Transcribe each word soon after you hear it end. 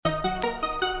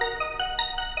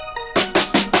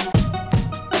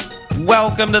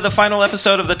Welcome to the final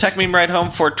episode of the Tech Meme Ride Home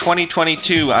for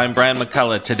 2022. I'm Brian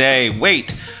McCullough. Today,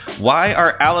 why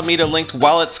are Alameda-linked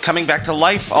wallets coming back to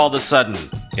life all of a sudden?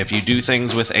 If you do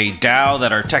things with a DAO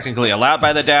that are technically allowed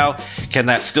by the DAO, can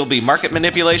that still be market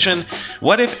manipulation?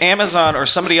 What if Amazon or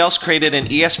somebody else created an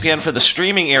ESPN for the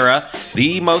streaming era,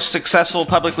 the most successful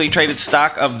publicly traded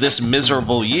stock of this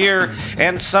miserable year?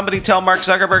 And somebody tell Mark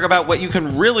Zuckerberg about what you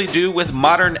can really do with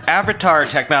modern avatar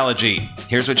technology.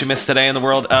 Here's what you missed today in the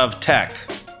world of tech.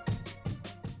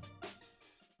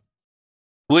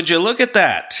 Would you look at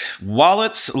that?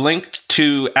 Wallets linked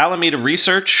to Alameda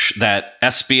Research, that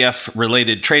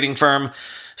SBF-related trading firm,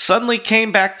 suddenly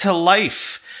came back to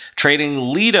life,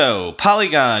 trading Lido,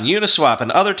 Polygon, Uniswap,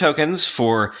 and other tokens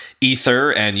for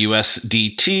Ether and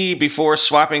USDT before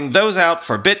swapping those out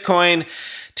for Bitcoin,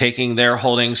 taking their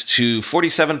holdings to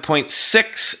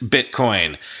 47.6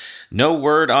 Bitcoin. No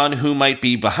word on who might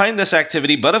be behind this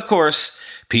activity, but of course,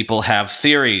 people have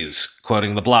theories,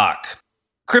 quoting the block.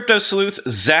 Crypto sleuth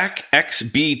Zuck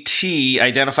XBT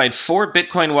identified 4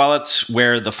 Bitcoin wallets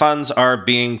where the funds are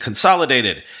being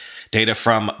consolidated. Data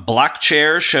from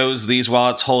Blockchair shows these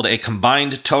wallets hold a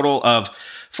combined total of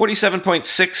 47.6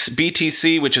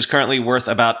 BTC, which is currently worth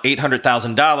about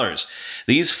 $800,000.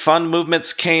 These fund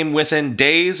movements came within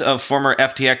days of former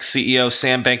FTX CEO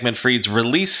Sam Bankman-Fried's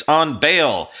release on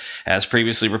bail. As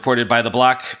previously reported by The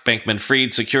Block,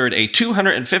 Bankman-Fried secured a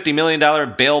 $250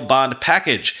 million bail bond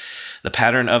package. The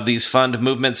pattern of these fund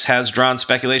movements has drawn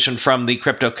speculation from the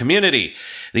crypto community.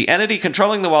 The entity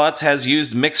controlling the wallets has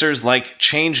used mixers like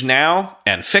Change Now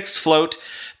and Fixed Float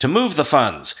to move the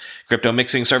funds. Crypto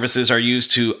mixing services are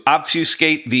used to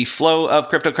obfuscate the flow of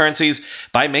cryptocurrencies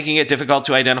by making it difficult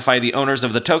to identify the owners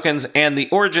of the tokens and the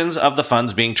origins of the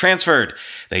funds being transferred.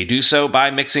 They do so by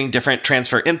mixing different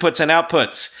transfer inputs and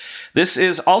outputs. This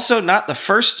is also not the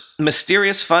first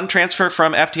mysterious fund transfer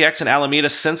from FTX and Alameda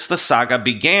since the saga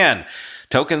began.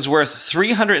 Tokens worth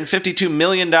 $352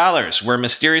 million were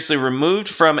mysteriously removed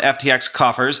from FTX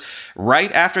coffers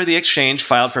right after the exchange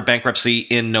filed for bankruptcy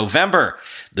in November.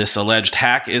 This alleged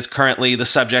hack is currently the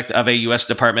subject of a U.S.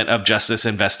 Department of Justice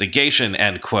investigation,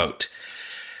 end quote.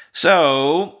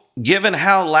 So, given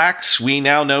how lax we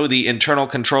now know the internal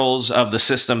controls of the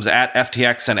systems at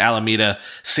FTX and Alameda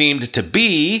seemed to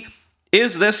be,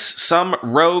 is this some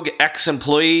rogue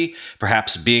ex-employee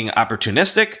perhaps being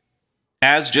opportunistic?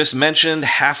 As just mentioned,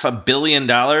 $500 million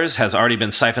has already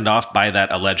been siphoned off by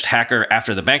that alleged hacker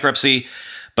after the bankruptcy,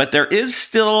 but there is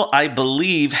still, I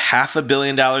believe, $500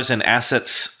 million in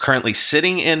assets currently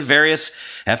sitting in various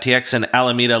FTX and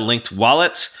Alameda-linked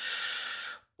wallets.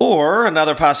 Or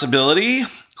another possibility,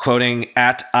 quoting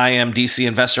at IMDC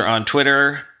Investor on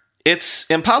Twitter, "It's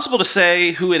impossible to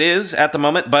say who it is at the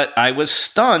moment, but I was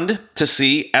stunned to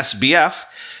see SBF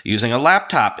using a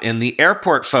laptop in the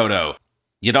airport photo.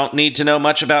 You don't need to know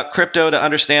much about crypto to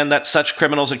understand that such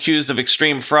criminals accused of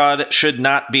extreme fraud should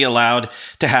not be allowed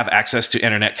to have access to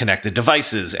internet-connected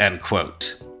devices," end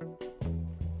quote.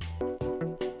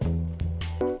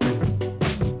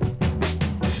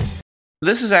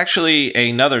 This is actually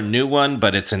another new one,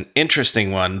 but it's an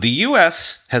interesting one. The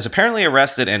U.S. has apparently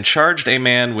arrested and charged a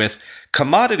man with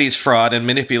commodities fraud and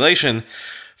manipulation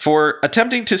for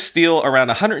attempting to steal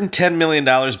around $110 million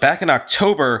back in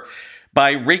October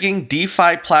by rigging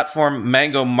DeFi platform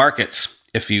Mango Markets.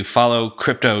 If you follow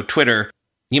crypto Twitter,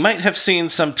 you might have seen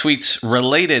some tweets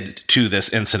related to this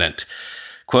incident.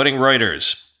 Quoting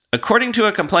Reuters, "According to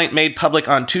a complaint made public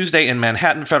on Tuesday in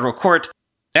Manhattan federal court,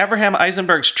 Abraham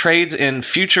Eisenberg's trades in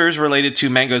futures related to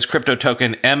Mango's crypto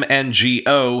token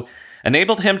MNGO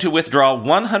enabled him to withdraw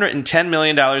 $110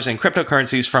 million in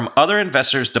cryptocurrencies from other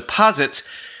investors' deposits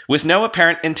with no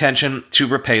apparent intention to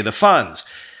repay the funds.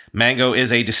 Mango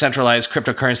is a decentralized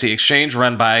cryptocurrency exchange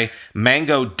run by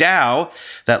Mango DAO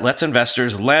that lets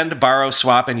investors lend, borrow,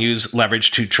 swap, and use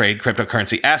leverage to trade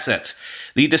cryptocurrency assets.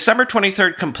 The December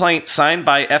 23rd complaint signed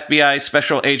by FBI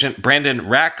Special Agent Brandon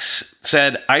Rax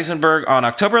said Eisenberg on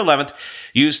October 11th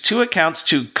used 2 accounts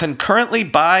to concurrently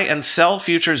buy and sell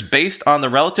futures based on the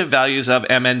relative values of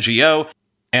MNGO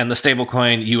and the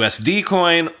stablecoin USD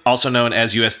coin, also known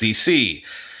as USDC.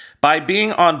 By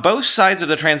being on both sides of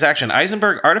the transaction,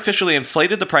 Eisenberg artificially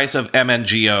inflated the price of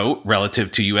MNGO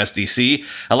relative to USDC,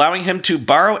 allowing him to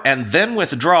borrow and then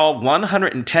withdraw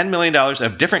 $110 million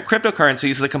of different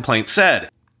cryptocurrencies, the complaint said.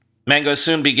 Mango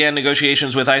soon began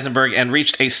negotiations with Eisenberg and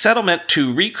reached a settlement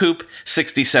to recoup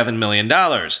 $67 million.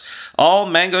 All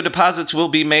Mango deposits will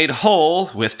be made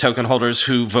whole, with token holders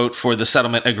who vote for the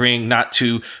settlement agreeing not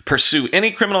to pursue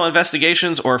any criminal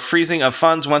investigations or freezing of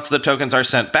funds once the tokens are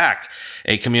sent back.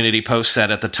 a community post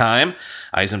said at the time.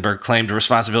 Eisenberg claimed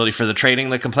responsibility for the trading,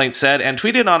 the complaint said, and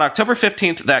tweeted on October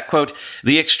 15th that, quote,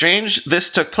 the exchange this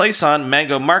took place on,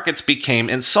 Mango Markets, became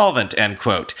insolvent, end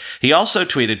quote. He also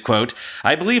tweeted, quote,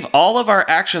 I believe all of our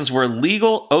actions were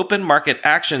legal open market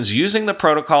actions using the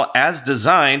protocol as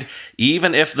designed,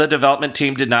 even if the development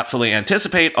team did not fully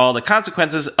anticipate all the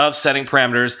consequences of setting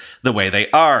parameters the way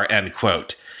they are, end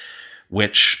quote.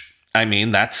 Which, I mean,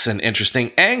 that's an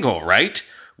interesting angle, right?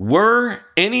 Were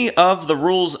any of the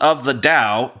rules of the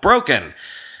DAO broken?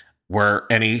 Were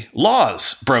any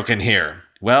laws broken here?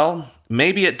 Well,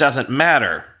 maybe it doesn't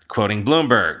matter, quoting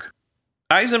Bloomberg.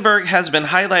 Eisenberg has been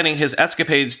highlighting his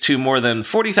escapades to more than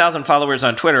 40,000 followers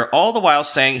on Twitter, all the while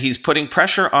saying he's putting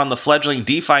pressure on the fledgling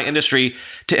DeFi industry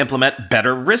to implement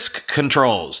better risk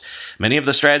controls. Many of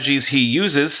the strategies he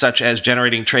uses, such as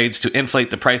generating trades to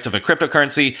inflate the price of a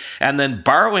cryptocurrency and then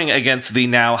borrowing against the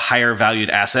now higher valued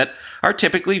asset, are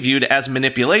typically viewed as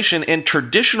manipulation in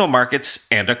traditional markets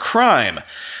and a crime.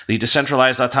 The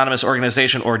Decentralized Autonomous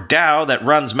Organization, or DAO, that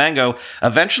runs Mango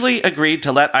eventually agreed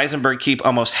to let Eisenberg keep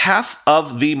almost half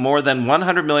of the more than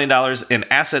 $100 million in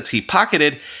assets he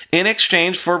pocketed in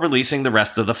exchange for releasing the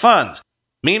rest of the funds.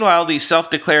 Meanwhile, the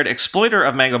self-declared exploiter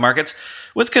of Mango Markets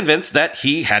was convinced that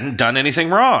he hadn't done anything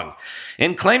wrong.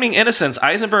 In claiming innocence,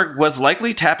 Eisenberg was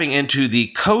likely tapping into the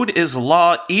code is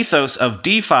law ethos of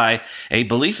DeFi, a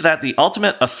belief that the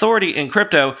ultimate authority in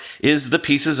crypto is the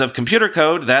pieces of computer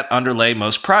code that underlay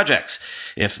most projects.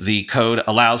 If the code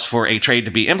allows for a trade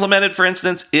to be implemented, for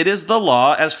instance, it is the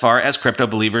law as far as crypto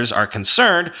believers are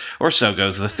concerned, or so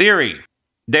goes the theory.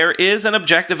 There is an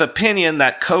objective opinion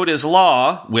that code is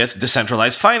law with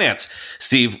decentralized finance.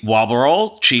 Steve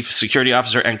Walberol, chief security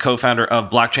officer and co-founder of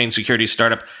blockchain security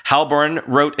startup Halborn,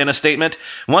 wrote in a statement,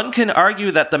 one can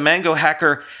argue that the Mango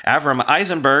hacker Avram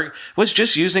Eisenberg was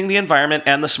just using the environment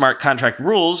and the smart contract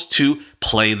rules to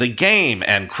play the game,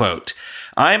 end quote.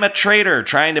 I'm a trader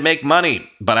trying to make money,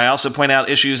 but I also point out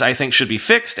issues I think should be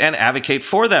fixed and advocate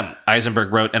for them,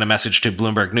 Eisenberg wrote in a message to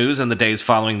Bloomberg News in the days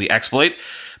following the exploit.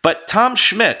 But Tom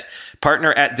Schmidt,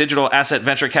 partner at digital asset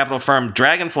venture capital firm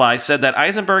Dragonfly, said that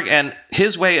Eisenberg and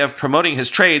his way of promoting his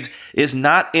trades is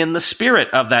not in the spirit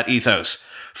of that ethos.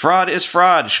 Fraud is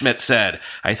fraud, Schmidt said.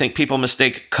 I think people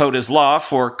mistake code is law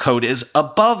for code is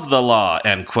above the law,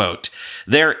 end quote.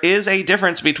 There is a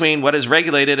difference between what is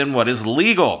regulated and what is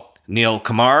legal. Neil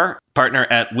Kamar, partner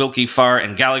at Wilkie Farr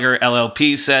and Gallagher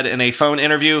LLP, said in a phone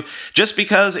interview, just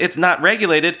because it's not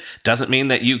regulated doesn't mean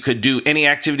that you could do any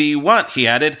activity you want, he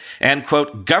added, and,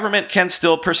 quote, government can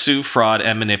still pursue fraud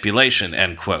and manipulation,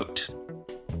 end quote.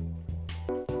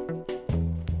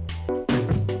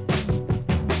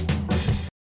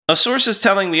 A source is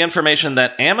telling the information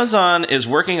that Amazon is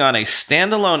working on a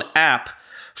standalone app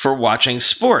for watching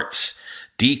sports,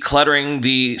 decluttering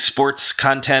the sports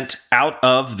content out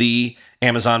of the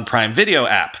Amazon Prime Video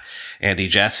app. Andy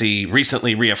Jassy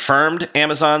recently reaffirmed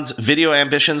Amazon's video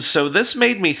ambitions, so this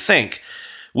made me think,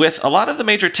 with a lot of the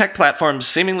major tech platforms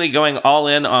seemingly going all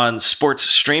in on sports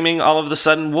streaming all of a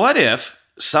sudden, what if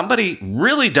somebody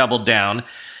really doubled down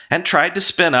and tried to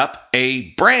spin up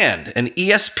a brand, an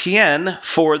ESPN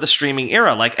for the streaming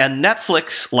era, like a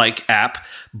Netflix-like app,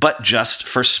 but just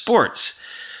for sports?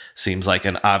 Seems like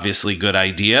an obviously good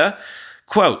idea.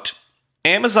 Quote,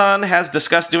 Amazon has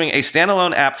discussed doing a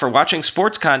standalone app for watching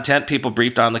sports content. People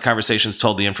briefed on the conversations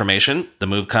told the information. The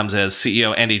move comes as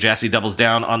CEO Andy Jassy doubles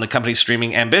down on the company's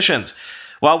streaming ambitions.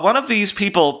 While one of these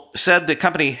people said the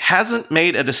company hasn't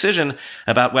made a decision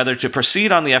about whether to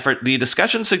proceed on the effort, the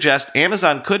discussion suggests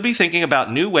Amazon could be thinking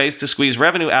about new ways to squeeze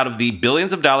revenue out of the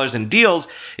billions of dollars in deals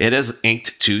it has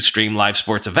inked to stream live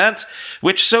sports events,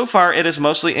 which so far it has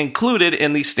mostly included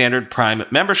in the standard Prime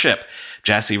membership.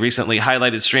 Jassy recently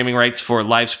highlighted streaming rights for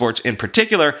live sports in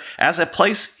particular as a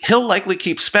place he'll likely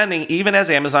keep spending even as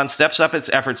Amazon steps up its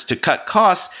efforts to cut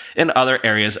costs in other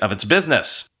areas of its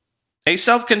business. A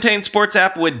self-contained sports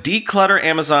app would declutter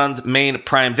Amazon's main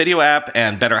Prime Video app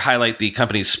and better highlight the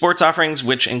company's sports offerings,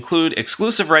 which include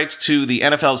exclusive rights to the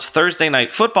NFL's Thursday Night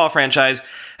Football franchise,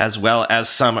 as well as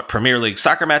some Premier League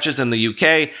soccer matches in the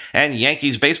UK and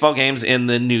Yankees baseball games in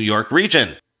the New York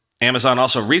region. Amazon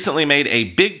also recently made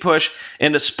a big push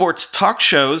into sports talk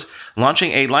shows,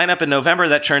 launching a lineup in November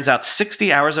that churns out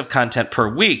 60 hours of content per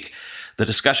week. The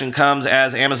discussion comes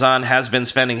as Amazon has been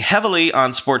spending heavily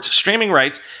on sports streaming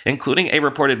rights, including a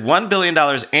reported $1 billion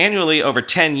annually over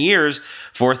 10 years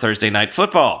for Thursday Night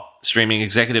Football. Streaming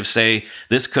executives say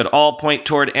this could all point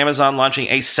toward Amazon launching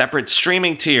a separate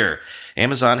streaming tier.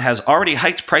 Amazon has already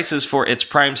hiked prices for its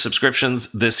Prime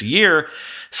subscriptions this year,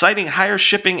 citing higher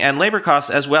shipping and labor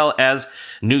costs as well as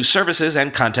new services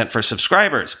and content for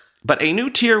subscribers. But a new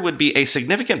tier would be a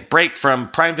significant break from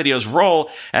Prime Video's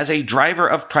role as a driver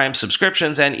of Prime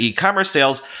subscriptions and e-commerce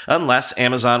sales, unless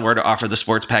Amazon were to offer the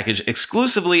sports package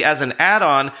exclusively as an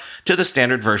add-on to the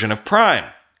standard version of Prime.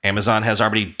 Amazon has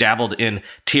already dabbled in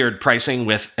tiered pricing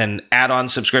with an add-on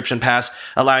subscription pass,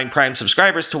 allowing Prime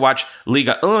subscribers to watch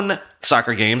Ligue 1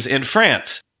 soccer games in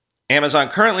France. Amazon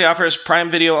currently offers Prime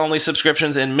Video-only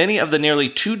subscriptions in many of the nearly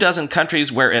 24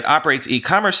 countries where it operates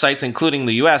e-commerce sites, including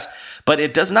the US, but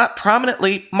it does not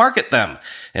prominently market them.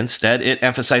 Instead, it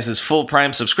emphasizes full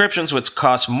Prime subscriptions, which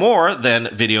cost more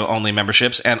than video-only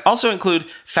memberships and also include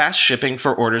fast shipping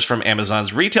for orders from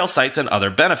Amazon's retail sites and other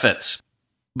benefits.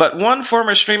 But one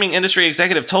former streaming industry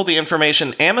executive told The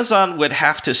Information Amazon would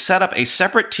have to set up a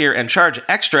separate tier and charge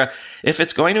extra if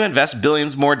it's going to invest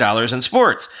billions more dollars in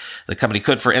sports. The company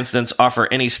could, for instance, offer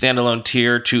any standalone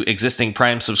tier to existing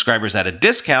Prime subscribers at a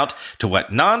discount to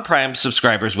what non-Prime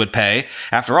subscribers would pay.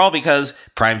 After all, because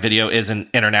Prime Video is an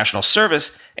international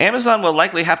service, Amazon will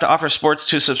likely have to offer sports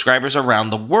to subscribers around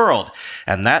the world.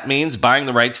 And that means buying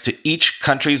the rights to each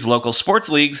country's local sports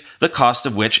leagues, the cost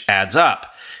of which adds up.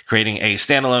 Creating a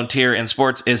standalone tier in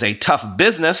sports is a tough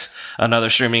business, another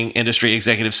streaming industry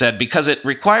executive said, because it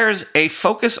requires a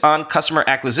focus on customer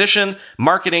acquisition,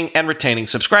 marketing, and retaining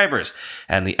subscribers.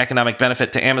 And the economic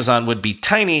benefit to Amazon would be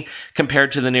tiny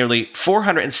compared to the nearly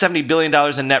 $470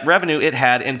 billion in net revenue it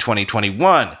had in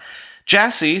 2021.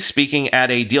 Jassy, speaking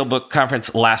at a DealBook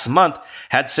conference last month,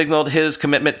 had signaled his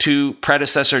commitment to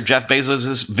predecessor Jeff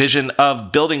Bezos' vision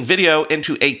of building video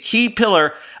into a key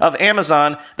pillar of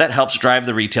Amazon that helps drive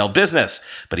the retail business.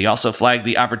 But he also flagged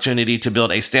the opportunity to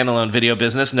build a standalone video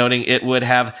business, noting it would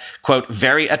have, quote,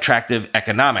 very attractive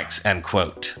economics, end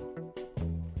quote.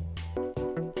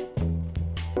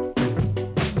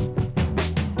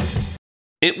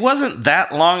 It wasn't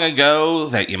that long ago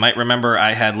that you might remember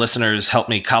I had listeners help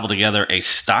me cobble together a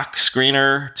stock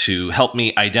screener to help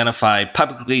me identify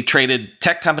publicly traded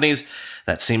tech companies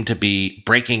that seem to be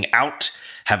breaking out,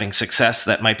 having success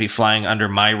that might be flying under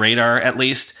my radar at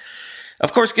least.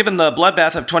 Of course, given the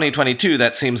bloodbath of 2022,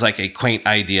 that seems like a quaint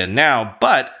idea now,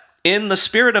 but in the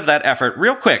spirit of that effort,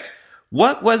 real quick,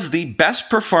 what was the best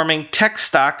performing tech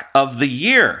stock of the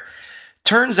year?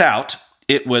 Turns out,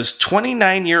 it was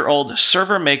 29-year-old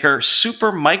server maker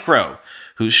Supermicro,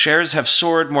 whose shares have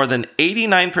soared more than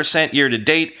 89% year to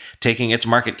date, taking its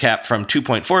market cap from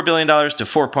 $2.4 billion to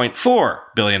 $4.4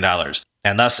 billion,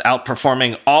 and thus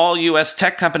outperforming all U.S.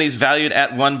 tech companies valued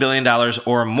at $1 billion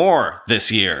or more this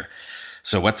year.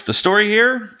 So what's the story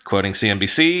here? Quoting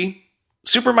CNBC,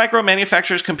 Supermicro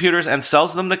manufactures computers and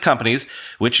sells them to companies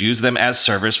which use them as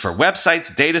servers for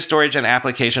websites, data storage, and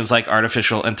applications like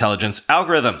artificial intelligence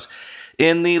algorithms.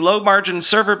 In the low-margin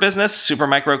server business,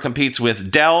 Supermicro competes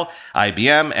with Dell,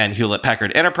 IBM, and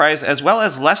Hewlett-Packard Enterprise, as well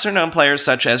as lesser-known players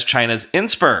such as China's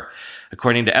Inspur.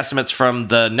 According to estimates from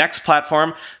the Next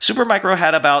platform, Supermicro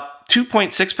had about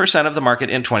 2.6% of the market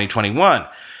in 2021.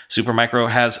 Supermicro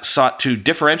has sought to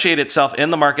differentiate itself in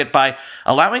the market by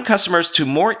allowing customers to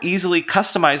more easily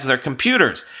customize their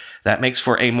computers. That makes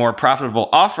for a more profitable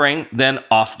offering than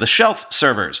off-the-shelf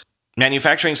servers.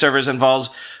 Manufacturing servers involves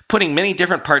putting many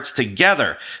different parts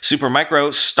together.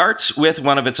 Supermicro starts with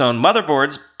one of its own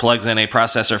motherboards, plugs in a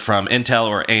processor from Intel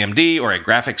or AMD or a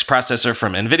graphics processor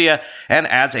from NVIDIA, and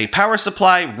adds a power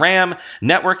supply, RAM,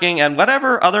 networking, and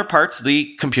whatever other parts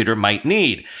the computer might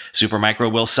need.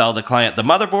 Supermicro will sell the client the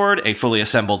motherboard, a fully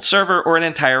assembled server, or an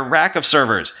entire rack of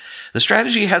servers. The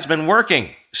strategy has been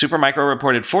working. Supermicro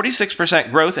reported 46%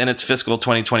 growth in its fiscal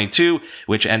 2022,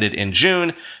 which ended in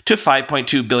June, to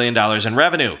 $5.2 billion in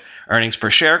revenue. Earnings per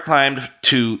share climbed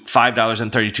to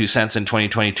 $5.32 in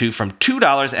 2022 from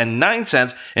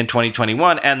 $2.09 in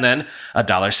 2021, and then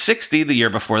 $1.60 the year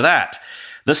before that.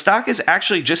 The stock is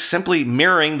actually just simply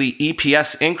mirroring the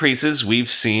EPS increases we've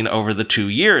seen over the 2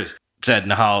 years, said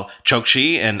Nehal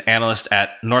Chokshi, an analyst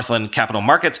at Northland Capital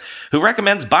Markets, who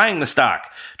recommends buying the stock.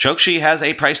 Chokshi has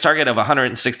a price target of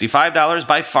 $165,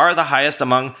 by far the highest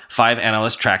among 5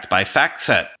 analysts tracked by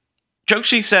FactSet.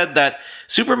 Chokshi said that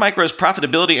Supermicro's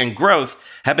profitability and growth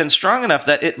have been strong enough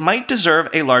that it might deserve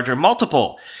a larger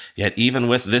multiple. Yet even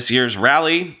with this year's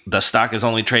rally, the stock is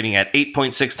only trading at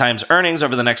 8.6 times earnings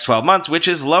over the next 12 months, which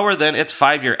is lower than its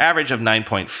 5-year average of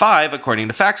 9.5, according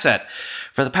to FactSet.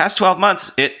 For the past 12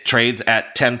 months, it trades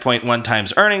at 10.1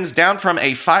 times earnings, down from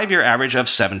a 5-year average of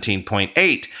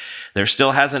 17.8. There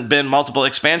still hasn't been multiple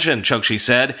expansion, Chokshi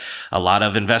said. A lot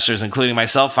of investors, including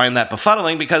myself, find that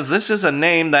befuddling because this is a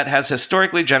name that has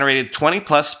historically generated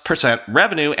 20+%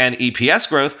 revenue and EPS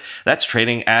growth that's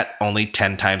trading at only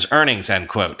 10 times earnings, end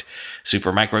quote.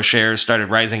 Supermicro shares started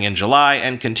rising in July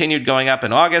and continued going up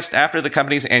in August after the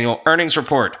company's annual earnings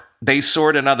report. They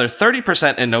soared another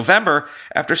 30% in November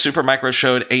after Supermicro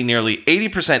showed a nearly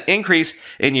 80% increase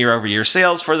in year-over-year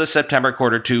sales for the September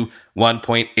quarter to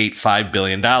 $1.85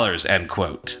 billion, end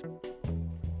quote.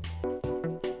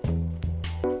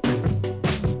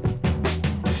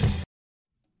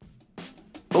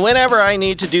 Whenever I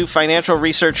need to do financial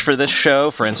research for this show,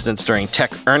 for instance during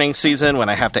tech earnings season when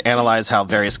I have to analyze how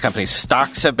various companies'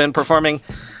 stocks have been performing,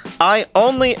 I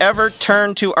only ever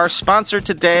turn to our sponsor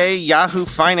today, Yahoo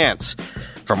Finance.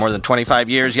 For more than 25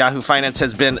 years, Yahoo Finance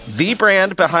has been the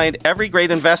brand behind every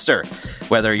great investor.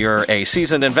 Whether you're a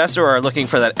seasoned investor or are looking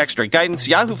for that extra guidance,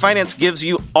 Yahoo Finance gives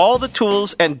you all the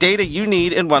tools and data you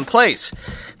need in one place.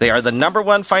 They are the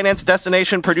 #1 finance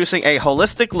destination producing a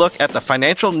holistic look at the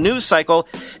financial news cycle,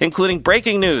 including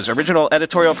breaking news, original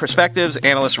editorial perspectives,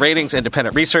 analyst ratings,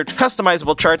 independent research,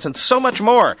 customizable charts, and so much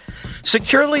more.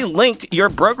 Securely link your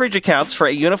brokerage accounts for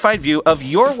a unified view of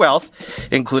your wealth,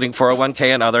 including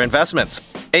 401k and other investments.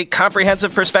 A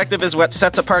comprehensive perspective is what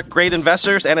sets apart great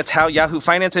investors, and it's how Yahoo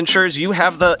Finance ensures you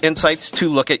have the insights to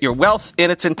look at your wealth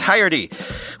in its entirety.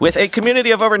 With a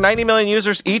community of over 90 million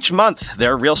users each month,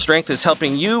 their real strength is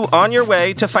helping you on your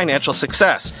way to financial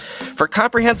success. For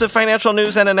comprehensive financial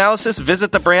news and analysis,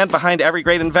 visit the brand behind every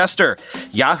great investor,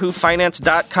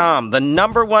 yahoofinance.com, the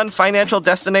 #1 financial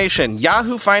destination,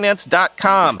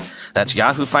 yahoofinance.com. That's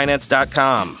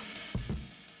yahoofinance.com.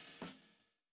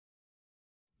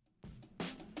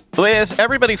 With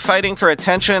everybody fighting for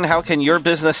attention, how can your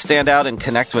business stand out and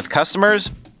connect with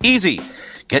customers? Easy.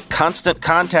 Get Constant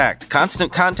Contact.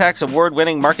 Constant Contact's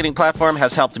award-winning marketing platform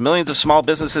has helped millions of small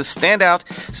businesses stand out,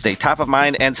 stay top of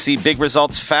mind, and see big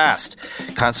results fast.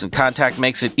 Constant Contact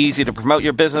makes it easy to promote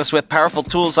your business with powerful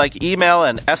tools like email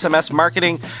and SMS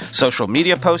marketing, social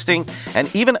media posting, and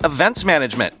even events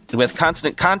management. With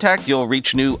Constant Contact, you'll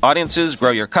reach new audiences,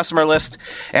 grow your customer list,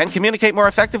 and communicate more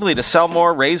effectively to sell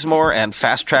more, raise more, and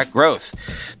fast-track growth.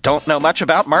 Don't know much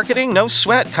about marketing? No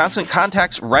sweat. Constant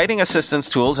Contact's writing assistance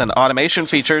tools and automation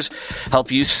features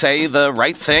help you say the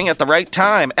right thing at the right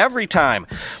time, every time.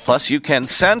 Plus, you can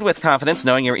send with confidence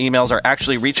knowing your emails are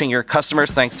actually reaching your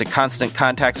customers thanks to Constant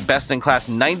Contact's best-in-class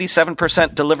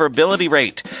 97% deliverability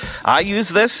rate. I use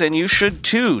this, and you should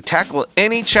too. Tackle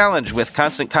any challenge with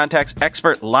Constant Contact's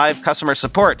expert live customer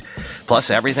support. Plus,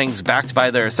 everything's backed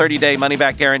by their 30-day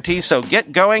money-back guarantee, so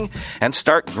get going and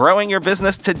start growing your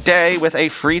business today with a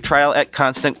free trial at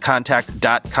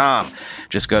ConstantContact.com.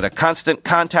 Just go to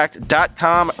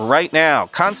ConstantContact.com right now.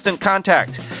 Constant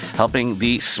Contact, helping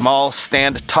the small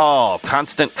stand tall.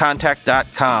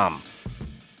 ConstantContact.com.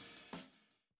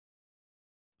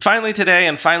 Finally today,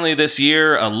 and finally this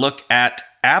year, a look at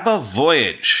ABBA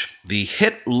Voyage, the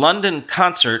hit London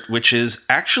concert, which is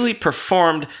actually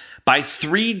performed by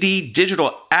 3D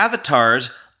digital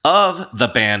avatars of the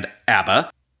band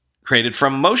ABBA, created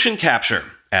from motion capture,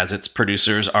 as its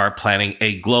producers are planning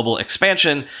a global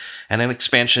expansion and an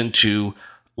expansion to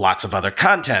lots of other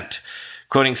content.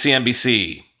 Quoting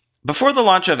CNBC, before the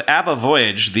launch of ABBA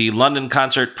Voyage, the London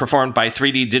concert performed by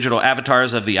 3D digital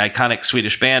avatars of the iconic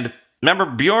Swedish band, member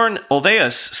Bjorn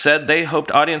Ulvaeus said they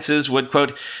hoped audiences would,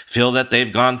 quote, feel that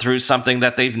they've gone through something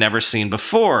that they've never seen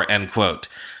before, end quote.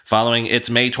 Following its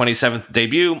May 27th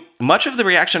debut, much of the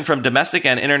reaction from domestic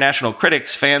and international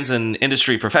critics, fans, and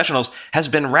industry professionals has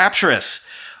been rapturous.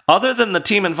 Other than the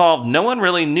team involved, no one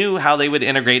really knew how they would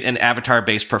integrate an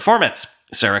avatar-based performance.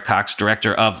 Sarah Cox,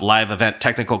 director of live event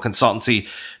technical consultancy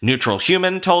Neutral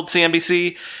Human, told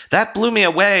CNBC, that blew me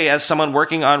away as someone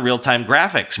working on real-time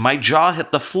graphics. My jaw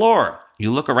hit the floor.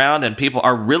 You look around and people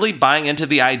are really buying into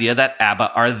the idea that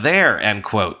ABBA are there, end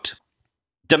quote.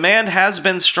 Demand has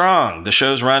been strong. The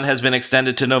show's run has been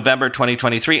extended to November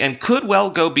 2023 and could well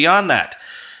go beyond that.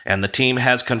 And the team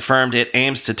has confirmed it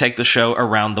aims to take the show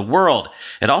around the world.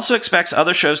 It also expects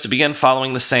other shows to begin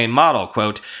following the same model.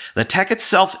 Quote, the tech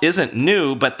itself isn't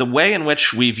new, but the way in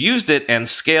which we've used it and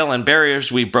scale and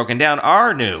barriers we've broken down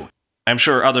are new. I'm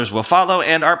sure others will follow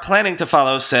and are planning to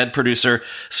follow, said producer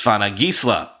Svana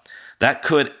Gisla. That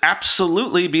could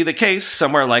absolutely be the case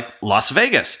somewhere like Las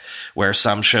Vegas, where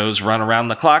some shows run around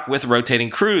the clock with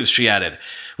rotating crews, she added.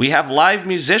 We have live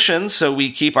musicians, so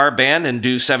we keep our band and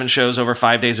do 7 shows over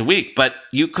 5 days a week, but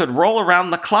you could roll around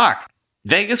the clock.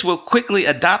 Vegas will quickly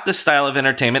adopt this style of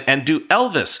entertainment and do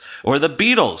Elvis or the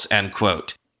Beatles, end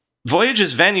quote.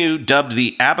 Voyage's venue, dubbed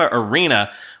the ABBA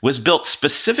Arena, was built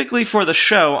specifically for the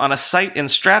show on a site in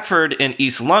Stratford in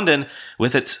East London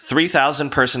with its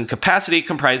 3,000-person capacity,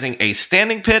 comprising a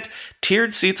standing pit,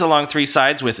 tiered seats along three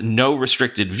sides with no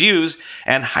restricted views,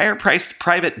 and higher-priced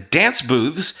private dance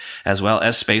booths, as well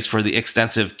as space for the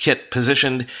extensive kit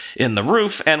positioned in the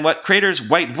roof, and what creators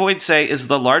White Void say is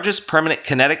the largest permanent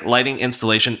kinetic lighting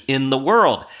installation in the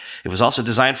world. It was also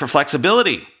designed for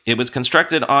flexibility. It was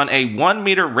constructed on a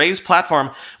 1-meter raised platform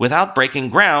without breaking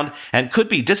ground and could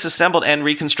be disassembled and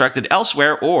reconstructed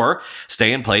elsewhere or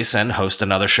stay in place and host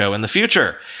another show in the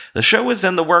future. The show was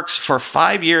in the works for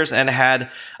 5 years and had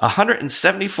a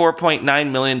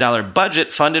 $174.9 million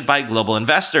budget funded by global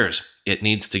investors. It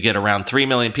needs to get around 3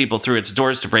 million people through its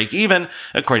doors to break even,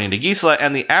 according to Gisela,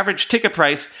 and the average ticket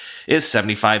price is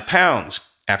 £75.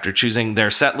 After choosing their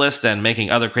set list and making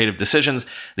other creative decisions,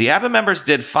 the ABBA members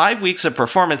did 5 weeks of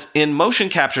performance in motion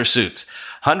capture suits.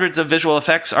 Hundreds of visual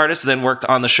effects artists then worked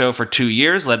on the show for 2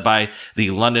 years, led by the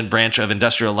London branch of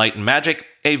Industrial Light and Magic,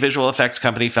 a visual effects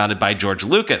company founded by George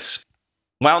Lucas.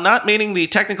 While not meeting the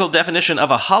technical definition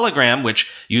of a hologram,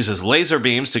 which uses laser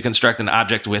beams to construct an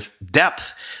object with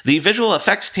depth, the visual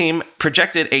effects team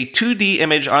projected a 2D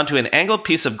image onto an angled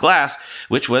piece of glass,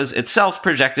 which was itself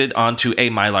projected onto a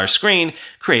Mylar screen,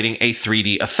 creating a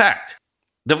 3D effect.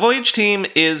 The Voyage team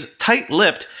is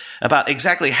tight-lipped about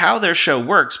exactly how their show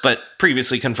works, but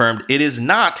previously confirmed it is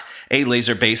not a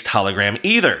laser-based hologram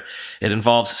either. It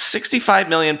involves 65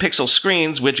 million pixel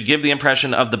screens, which give the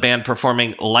impression of the band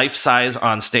performing life-size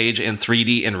on stage in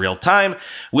 3D in real time,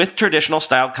 with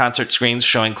traditional-style concert screens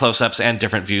showing close-ups and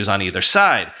different views on either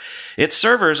side. Its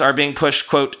servers are being pushed,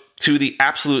 quote, to the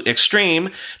absolute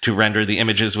extreme to render the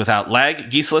images without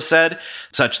lag, Gisela said,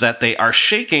 such that they are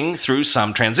shaking through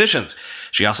some transitions.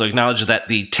 She also acknowledged that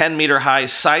the 10-meter-high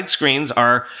side screens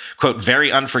are, quote,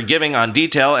 very unforgiving on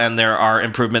detail and there are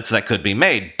improvements that could be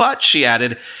made. But, she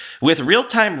added, with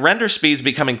real-time render speeds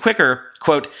becoming quicker,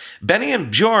 quote, Benny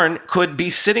and Bjorn could be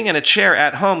sitting in a chair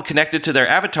at home connected to their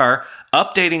avatar,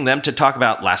 updating them to talk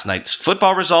about last night's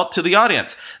football result to the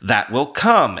audience. That will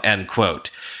come, end quote.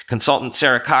 Consultant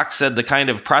Sarah Cox said the kind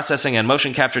of processing and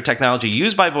motion capture technology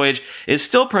used by Voyage is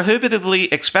still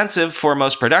prohibitively expensive for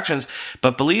most productions,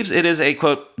 but believes it is a,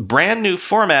 quote, brand new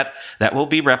format that will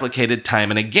be replicated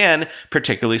time and again,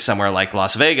 particularly somewhere like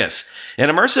Las Vegas. An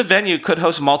immersive venue could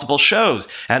host multiple shows,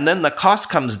 and then the cost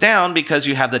comes down because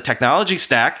you have the technology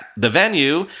stack, the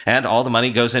venue, and all the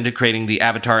money goes into creating the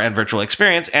avatar and virtual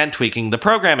experience and tweaking the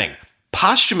programming.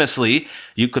 Posthumously,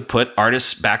 you could put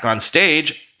artists back on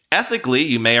stage. Ethically,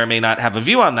 you may or may not have a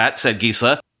view on that, said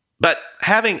Gisela, but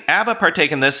having ABBA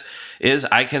partake in this is,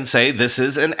 I can say, this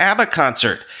is an ABBA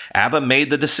concert. ABBA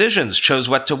made the decisions, chose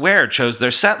what to wear, chose their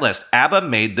set list. ABBA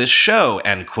made this show,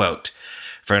 end quote.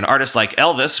 For an artist like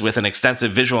Elvis, with an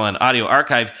extensive visual and audio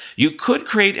archive, you could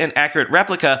create an accurate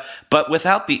replica, but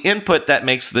without the input that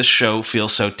makes this show feel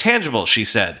so tangible, she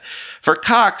said. For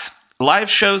Cox, live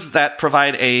shows that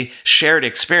provide a shared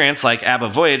experience like ABBA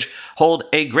Voyage hold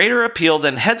a greater appeal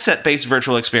than headset-based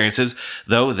virtual experiences,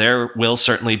 though there will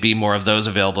certainly be more of those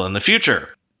available in the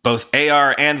future. Both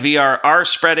AR and VR are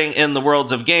spreading in the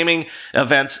worlds of gaming,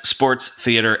 events, sports,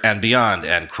 theater, and beyond,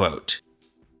 end quote.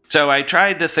 So I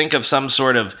tried to think of some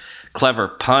sort of clever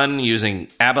pun using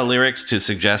ABBA lyrics to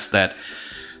suggest that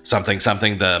something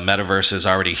the metaverse is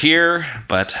already here,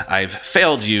 but I've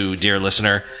failed you, dear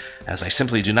listener, as I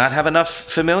simply do not have enough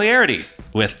familiarity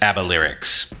with ABBA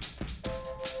lyrics.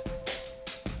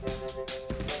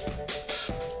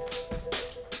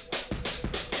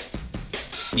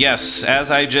 Yes,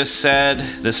 as I just said,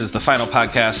 this is the final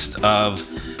podcast of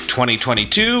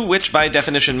 2022, which by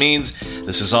definition means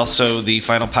this is also the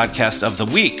final podcast of the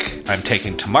week. I'm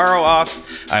taking tomorrow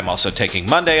off. I'm also taking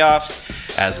Monday off,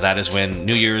 as that is when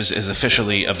New Year's is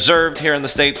officially observed here in the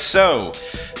States. So,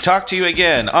 talk to you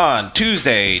again on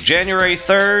Tuesday, January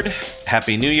 3rd.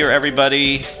 Happy New Year,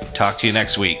 everybody. Talk to you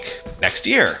next week. Next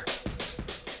year.